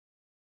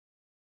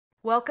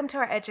Welcome to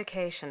our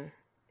education,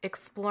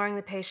 Exploring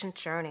the Patient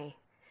Journey.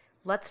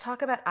 Let's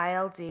talk about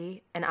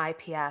ILD and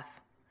IPF.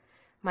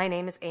 My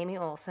name is Amy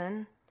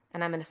Olson,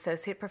 and I'm an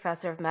Associate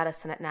Professor of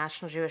Medicine at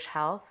National Jewish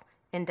Health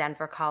in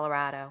Denver,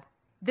 Colorado.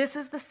 This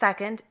is the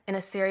second in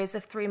a series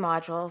of 3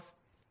 modules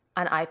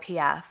on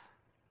IPF.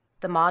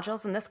 The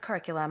modules in this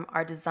curriculum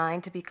are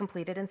designed to be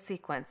completed in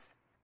sequence.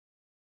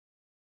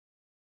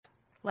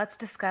 Let's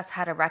discuss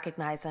how to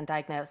recognize and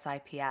diagnose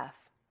IPF.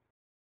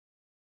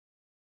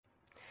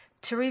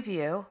 To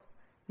review,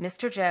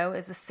 Mr. Joe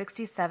is a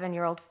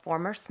 67-year-old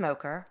former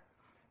smoker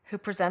who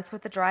presents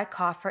with a dry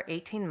cough for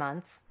 18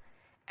 months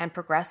and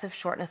progressive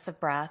shortness of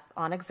breath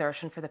on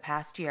exertion for the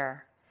past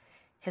year.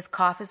 His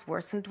cough is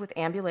worsened with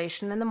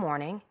ambulation in the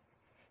morning.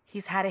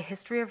 He's had a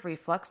history of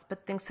reflux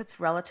but thinks it's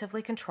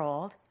relatively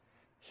controlled.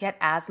 He had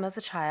asthma as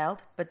a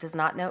child but does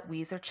not note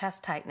wheeze or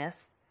chest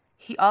tightness.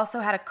 He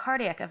also had a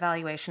cardiac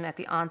evaluation at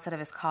the onset of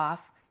his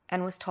cough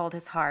and was told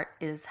his heart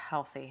is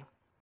healthy.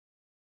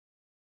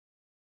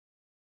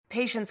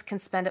 Patients can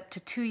spend up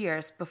to 2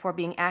 years before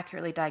being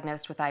accurately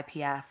diagnosed with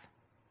IPF.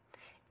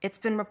 It's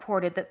been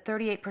reported that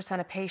 38%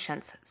 of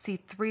patients see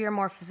 3 or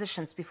more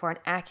physicians before an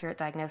accurate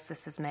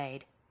diagnosis is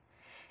made.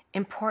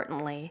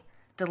 Importantly,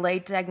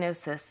 delayed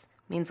diagnosis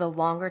means a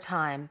longer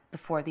time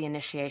before the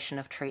initiation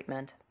of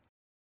treatment.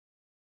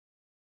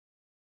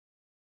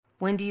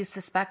 When do you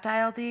suspect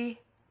ILD?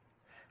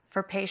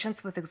 For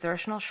patients with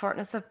exertional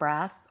shortness of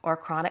breath or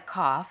chronic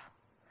cough,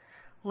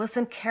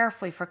 listen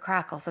carefully for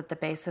crackles at the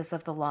bases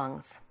of the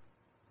lungs.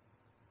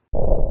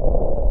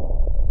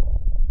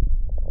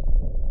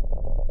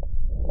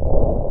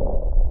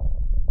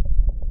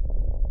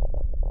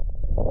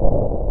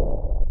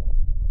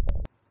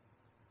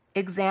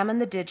 Examine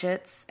the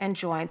digits and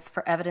joints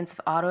for evidence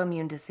of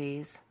autoimmune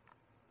disease.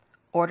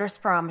 Order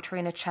spirometry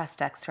and a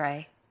chest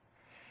x-ray,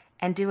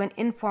 and do an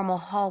informal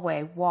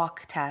hallway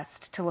walk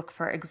test to look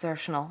for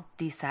exertional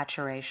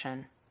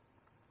desaturation.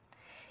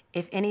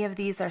 If any of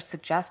these are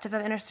suggestive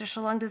of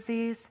interstitial lung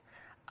disease,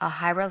 a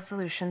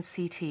high-resolution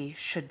CT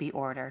should be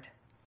ordered.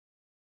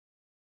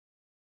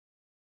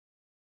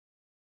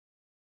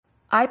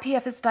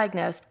 IPF is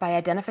diagnosed by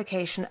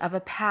identification of a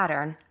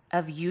pattern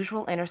of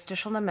usual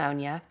interstitial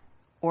pneumonia,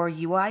 or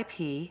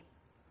UIP,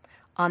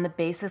 on the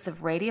basis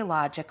of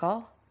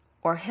radiological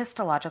or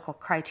histological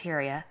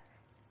criteria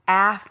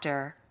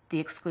after the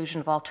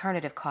exclusion of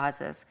alternative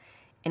causes,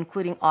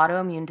 including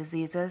autoimmune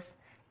diseases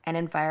and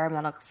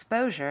environmental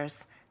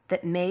exposures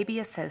that may be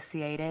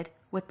associated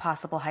with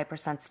possible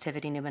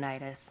hypersensitivity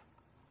pneumonitis.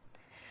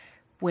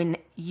 When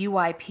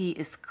UIP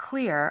is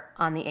clear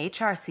on the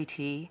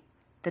HRCT,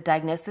 the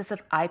diagnosis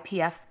of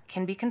IPF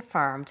can be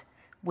confirmed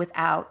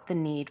without the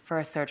need for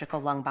a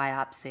surgical lung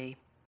biopsy.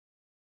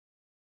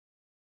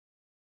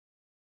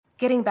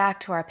 Getting back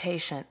to our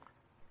patient,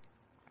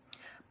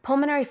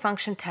 pulmonary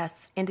function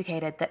tests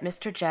indicated that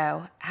Mr.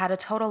 Joe had a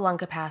total lung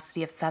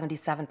capacity of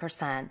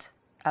 77%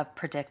 of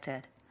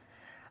predicted,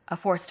 a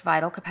forced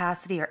vital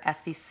capacity, or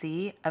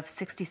FVC, of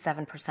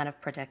 67%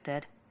 of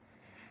predicted,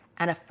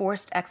 and a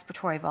forced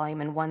expiratory volume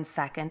in 1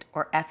 second,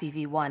 or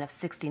FEV1, of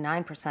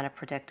 69% of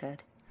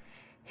predicted.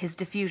 His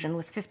diffusion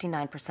was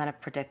 59% of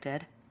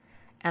predicted,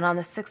 and on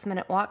the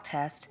 6-minute walk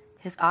test,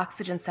 his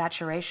oxygen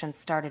saturation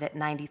started at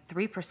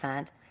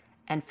 93%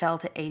 and fell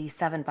to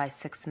 87 by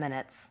 6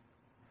 minutes.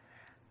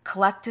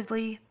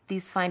 Collectively,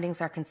 these findings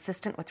are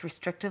consistent with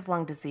restrictive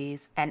lung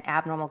disease and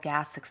abnormal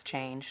gas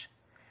exchange.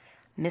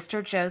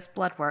 Mr. Joe's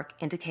blood work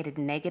indicated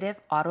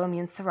negative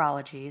autoimmune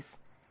serologies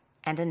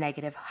and a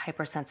negative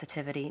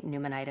hypersensitivity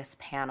pneumonitis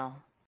panel.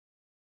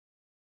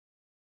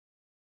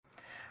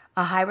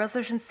 A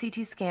high-resolution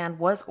CT scan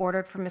was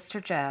ordered for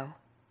Mr. Joe,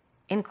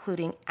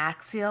 including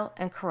axial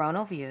and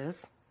coronal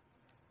views,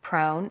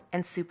 prone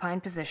and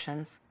supine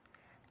positions,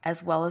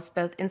 as well as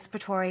both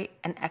inspiratory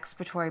and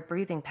expiratory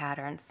breathing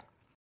patterns.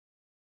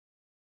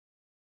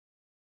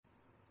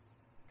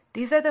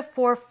 These are the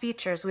 4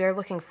 features we are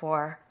looking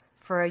for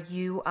a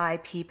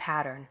UIP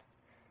pattern.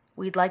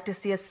 We'd like to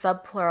see a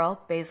subpleural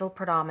basal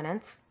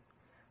predominance,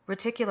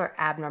 reticular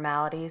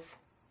abnormalities,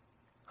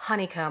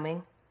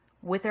 honeycombing,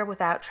 with or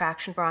without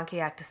traction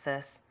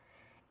bronchiectasis,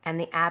 and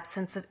the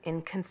absence of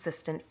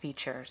inconsistent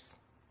features.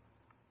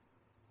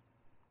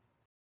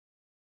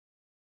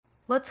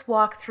 Let's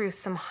walk through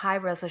some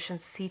high-resolution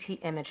CT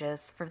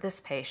images for this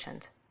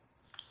patient.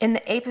 In the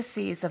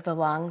apices of the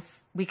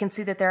lungs, we can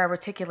see that there are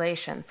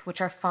reticulations,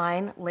 which are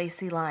fine,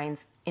 lacy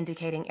lines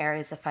indicating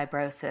areas of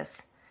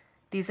fibrosis.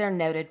 These are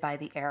noted by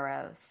the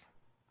arrows.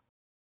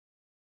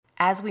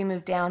 As we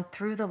move down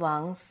through the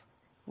lungs,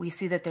 we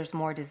see that there's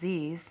more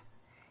disease.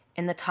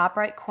 In the top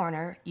right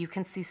corner, you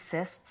can see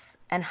cysts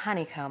and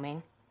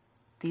honeycombing.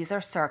 These are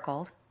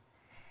circled.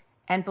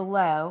 And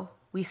below,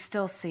 we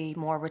still see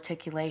more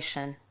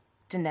reticulation,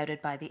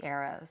 denoted by the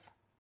arrows.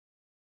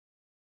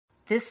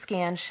 This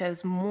scan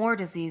shows more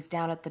disease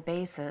down at the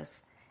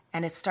bases,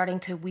 and it's starting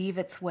to weave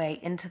its way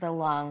into the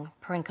lung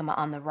parenchyma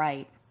on the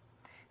right.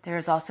 There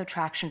is also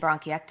traction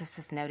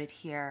bronchiectasis noted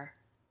here.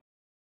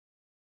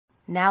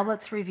 Now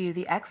let's review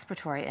the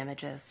expiratory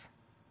images.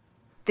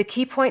 The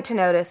key point to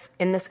notice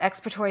in this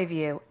expiratory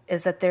view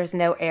is that there's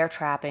no air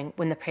trapping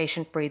when the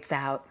patient breathes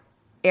out.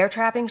 Air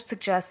trapping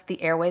suggests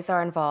the airways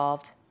are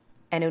involved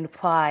and would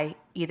imply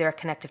either a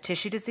connective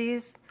tissue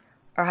disease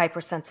or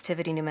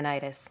hypersensitivity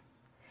pneumonitis.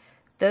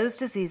 Those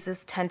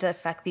diseases tend to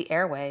affect the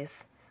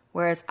airways,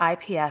 whereas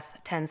IPF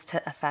tends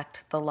to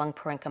affect the lung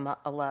parenchyma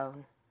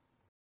alone.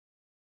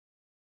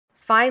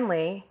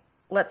 Finally,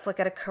 let's look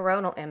at a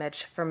coronal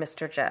image for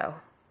Mr. Joe.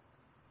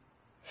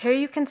 Here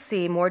you can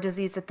see more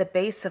disease at the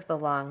base of the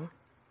lung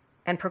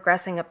and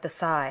progressing up the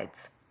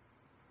sides.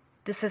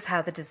 This is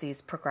how the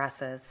disease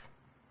progresses.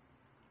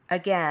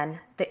 Again,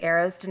 the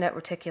arrows denote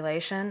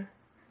reticulation.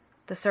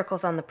 The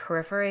circles on the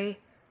periphery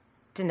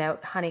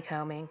denote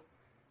honeycombing.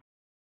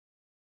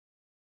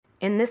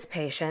 In this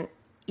patient,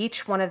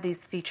 each one of these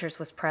features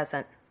was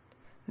present.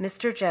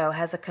 Mr. Joe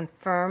has a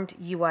confirmed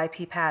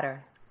UIP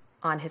pattern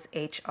on his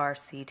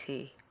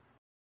HRCT.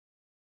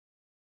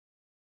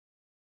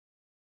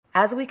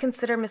 As we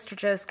consider Mr.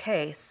 Joe's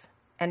case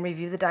and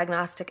review the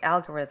diagnostic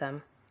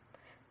algorithm,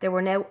 there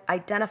were no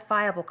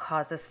identifiable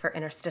causes for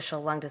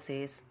interstitial lung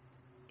disease.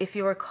 If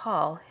you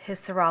recall, his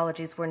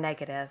serologies were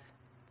negative.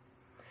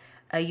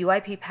 A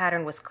UIP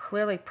pattern was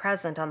clearly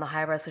present on the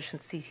high-resolution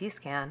CT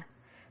scan.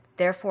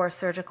 Therefore, a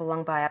surgical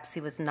lung biopsy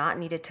was not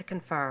needed to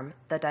confirm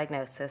the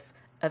diagnosis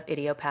of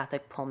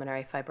idiopathic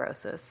pulmonary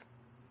fibrosis.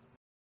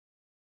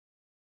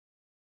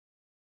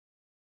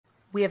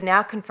 We have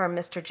now confirmed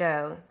Mr.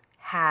 Joe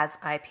has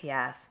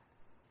IPF.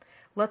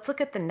 Let's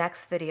look at the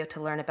next video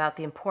to learn about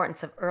the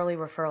importance of early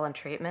referral and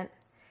treatment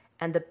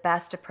and the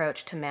best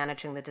approach to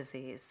managing the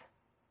disease.